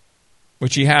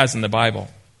 which He has in the Bible.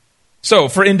 So,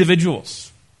 for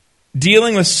individuals,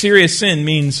 dealing with serious sin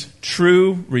means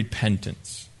true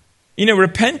repentance. You know,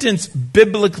 repentance,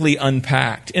 biblically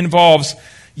unpacked, involves,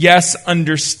 yes,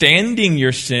 understanding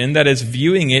your sin, that is,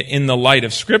 viewing it in the light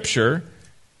of Scripture,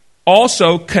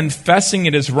 also confessing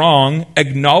it as wrong,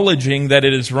 acknowledging that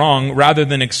it is wrong rather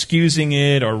than excusing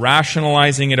it or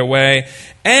rationalizing it away,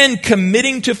 and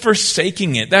committing to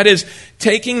forsaking it. That is,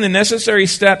 taking the necessary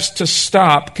steps to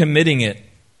stop committing it.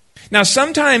 Now,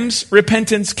 sometimes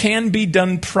repentance can be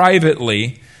done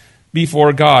privately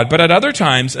before God, but at other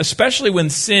times, especially when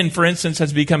sin, for instance,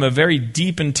 has become a very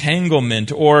deep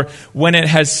entanglement or when it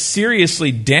has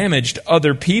seriously damaged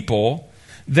other people,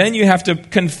 then you have to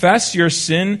confess your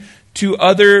sin to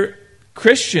other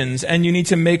Christians, and you need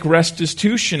to make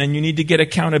restitution, and you need to get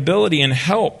accountability and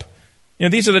help. You know,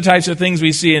 these are the types of things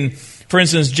we see in, for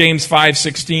instance, James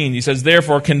 5:16. He says,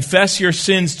 "Therefore, confess your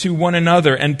sins to one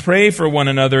another and pray for one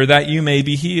another that you may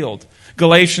be healed."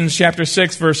 Galatians chapter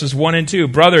 6, verses 1 and 2.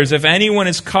 "Brothers, if anyone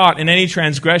is caught in any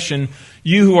transgression,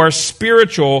 you who are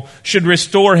spiritual should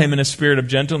restore him in a spirit of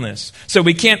gentleness." So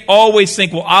we can't always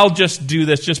think, well, I'll just do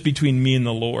this just between me and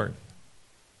the Lord.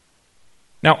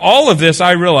 Now, all of this,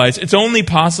 I realize, it's only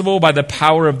possible by the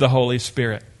power of the Holy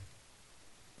Spirit.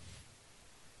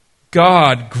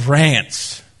 God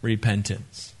grants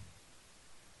repentance.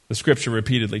 The Scripture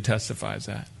repeatedly testifies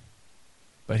that.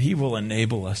 But He will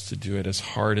enable us to do it as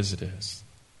hard as it is.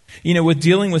 You know, with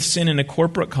dealing with sin in a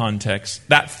corporate context,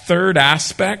 that third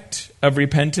aspect of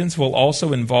repentance will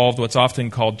also involve what's often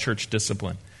called church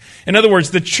discipline. In other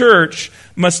words, the church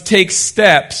must take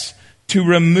steps to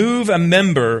remove a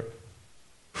member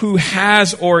who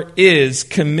has or is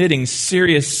committing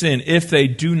serious sin if they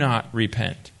do not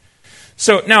repent.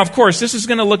 So now, of course, this is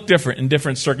going to look different in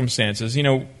different circumstances. You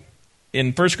know,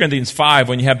 in 1 Corinthians 5,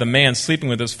 when you have the man sleeping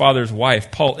with his father's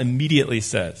wife, Paul immediately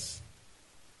says,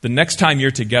 the next time you're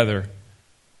together,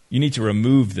 you need to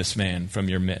remove this man from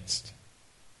your midst.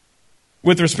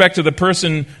 With respect to the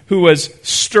person who was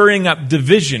stirring up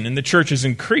division in the churches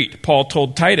in Crete, Paul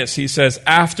told Titus, he says,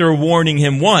 after warning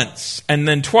him once and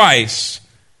then twice,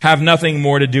 have nothing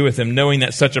more to do with him, knowing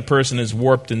that such a person is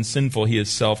warped and sinful, he is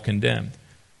self-condemned.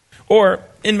 Or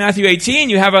in Matthew 18,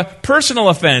 you have a personal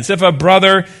offense. If a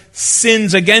brother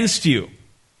sins against you,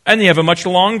 and you have a much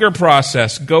longer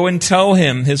process, go and tell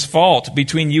him his fault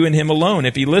between you and him alone.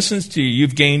 If he listens to you,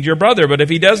 you've gained your brother. But if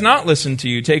he does not listen to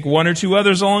you, take one or two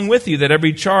others along with you, that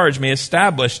every charge may be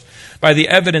established by the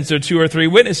evidence of 2 or 3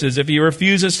 witnesses. If he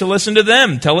refuses to listen to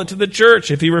them, tell it to the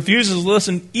church. If he refuses to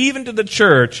listen even to the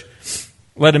church,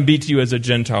 let him be to you as a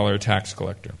Gentile or a tax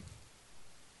collector.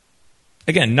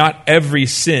 Again, not every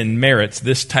sin merits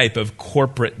this type of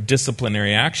corporate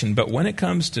disciplinary action, but when it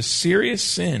comes to serious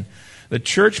sin, the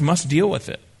church must deal with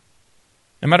it,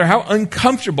 no matter how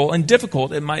uncomfortable and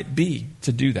difficult it might be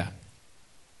to do that.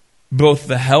 Both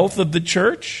the health of the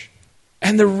church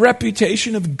and the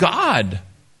reputation of God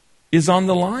is on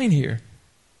the line here.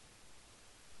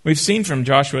 We've seen from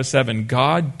Joshua 7,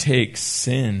 God takes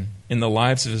sin in the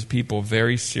lives of His people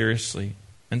very seriously,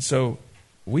 and so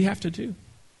we have to do.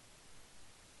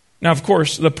 Now, of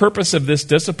course, the purpose of this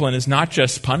discipline is not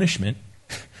just punishment,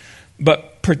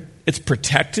 but it's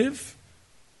protective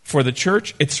for the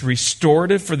church. It's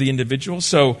restorative for the individual.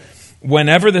 So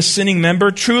whenever the sinning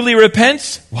member truly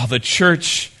repents, well, the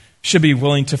church should be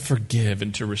willing to forgive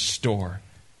and to restore.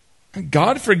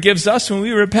 God forgives us when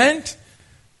we repent.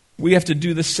 We have to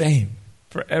do the same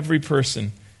for every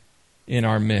person in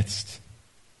our midst.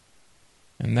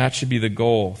 And that should be the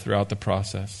goal throughout the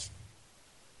process.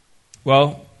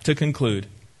 Well, to conclude,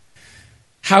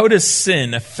 how does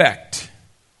sin affect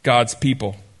God's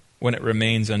people when it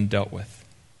remains undealt with?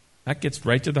 That gets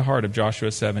right to the heart of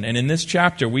Joshua 7. And in this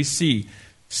chapter, we see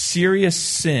serious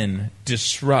sin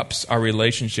disrupts our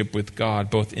relationship with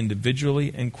God, both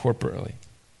individually and corporately.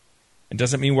 It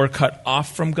doesn't mean we're cut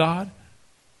off from God,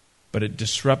 but it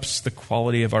disrupts the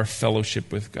quality of our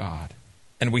fellowship with God.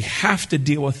 And we have to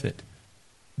deal with it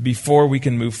before we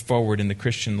can move forward in the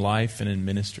Christian life and in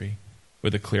ministry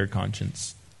with a clear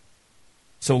conscience.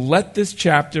 So let this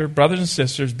chapter, brothers and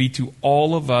sisters, be to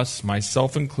all of us,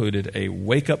 myself included, a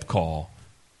wake-up call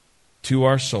to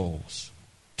our souls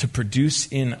to produce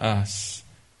in us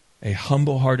a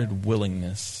humble-hearted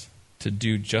willingness to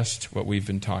do just what we've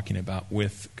been talking about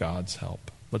with God's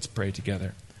help. Let's pray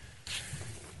together.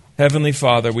 Heavenly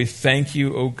Father, we thank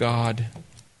you, O God,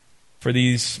 for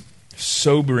these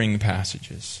sobering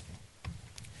passages,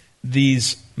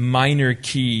 these minor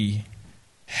key,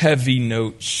 heavy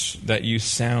notes that you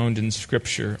sound in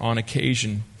Scripture on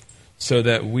occasion so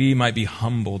that we might be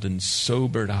humbled and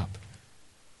sobered up.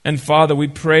 And Father, we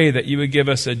pray that you would give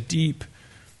us a deep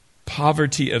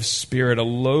poverty of spirit, a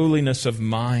lowliness of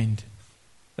mind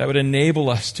that would enable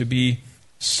us to be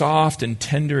soft and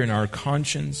tender in our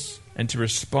conscience and to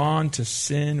respond to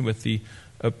sin with the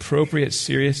appropriate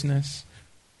seriousness,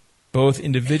 both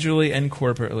individually and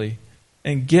corporately,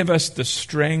 and give us the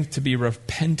strength to be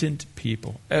repentant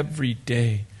people every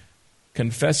day,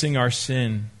 confessing our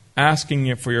sin, asking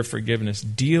you for your forgiveness,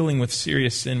 dealing with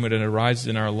serious sin when it arises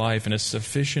in our life in a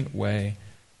sufficient way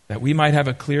that we might have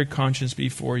a clear conscience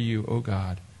before you, O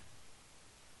God.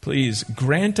 Please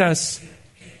grant us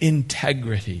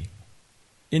integrity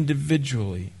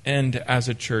individually and as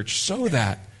a church so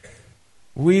that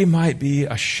we might be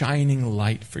a shining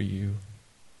light for you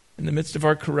in the midst of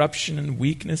our corruption and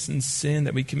weakness and sin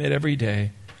that we commit every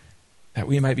day, that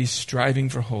we might be striving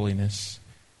for holiness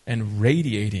and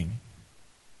radiating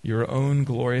your own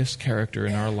glorious character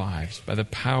in our lives. By the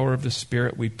power of the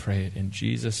Spirit we pray it in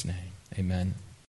Jesus' name. Amen.